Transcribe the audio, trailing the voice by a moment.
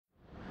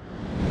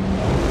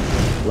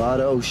lot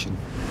of ocean.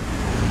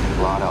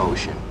 A lot of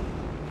ocean.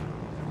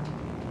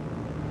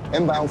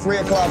 Inbound, 3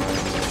 o'clock.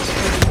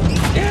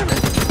 Damn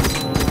it!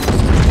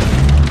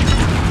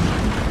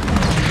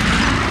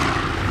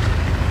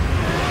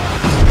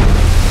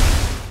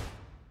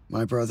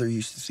 My brother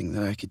used to think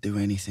that I could do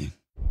anything.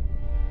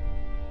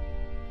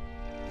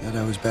 That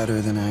I was better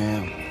than I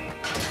am.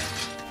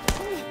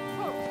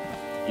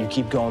 You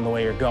keep going the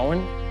way you're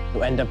going,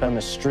 you'll end up on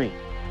the street.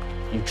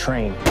 You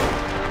train.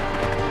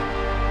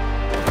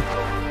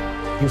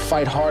 You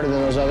fight harder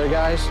than those other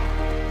guys,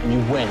 and you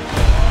win.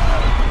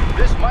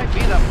 This might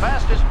be the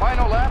fastest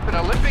final lap in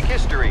Olympic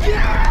history.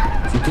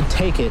 Yeah! If you can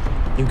take it,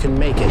 you can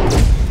make it.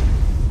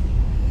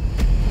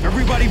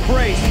 Everybody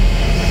brace.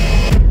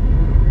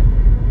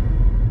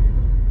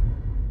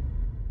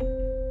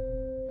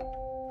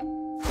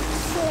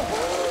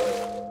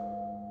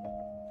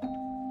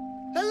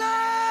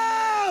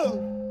 Hello!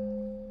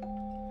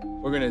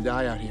 We're gonna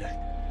die out here.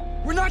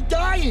 We're not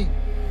dying!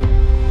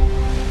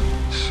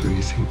 So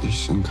you think there's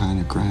some kind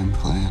of grand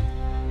plan?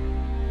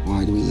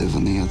 Why do we live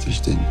when the others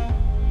didn't?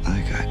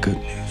 I got good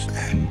news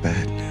and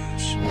bad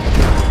news.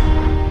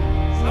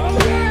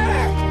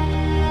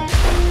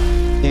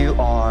 You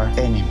are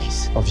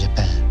enemies of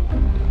Japan.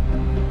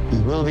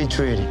 You will be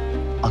treated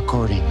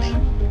accordingly.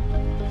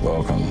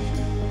 Welcome,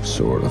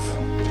 sort of.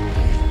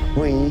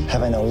 We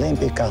have an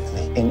Olympic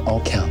athlete in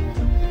all count.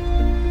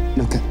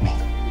 Look at me.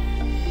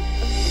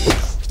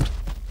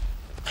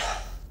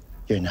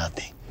 You're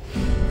nothing.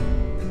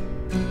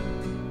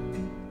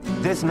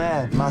 This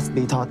man must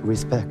be taught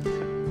respect.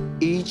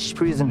 Each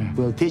prisoner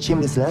will teach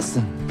him this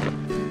lesson.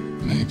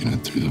 Making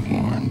it through the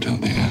war until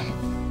the end.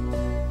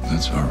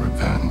 That's our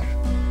revenge.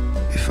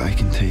 If I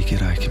can take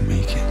it, I can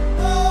make it.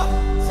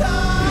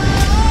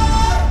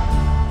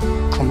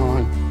 Come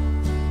on.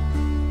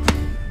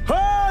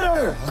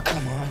 Harder! Oh,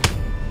 come on.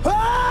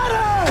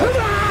 Harder! Come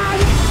on!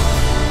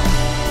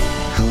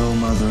 Hello,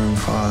 Mother and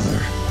Father.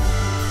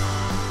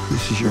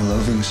 This is your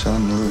loving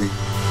son, Louie.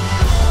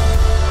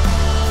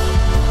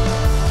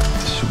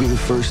 This will be the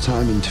first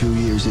time in 2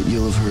 years that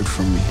you'll have heard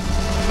from me.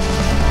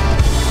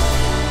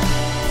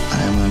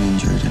 I am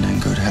uninjured and in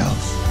good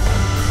health.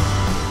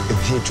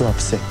 If he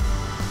drops sick,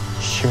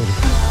 shoot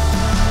him.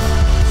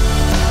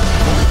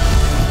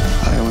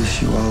 I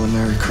wish you all a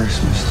Merry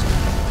Christmas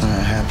and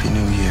a Happy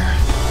New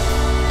Year.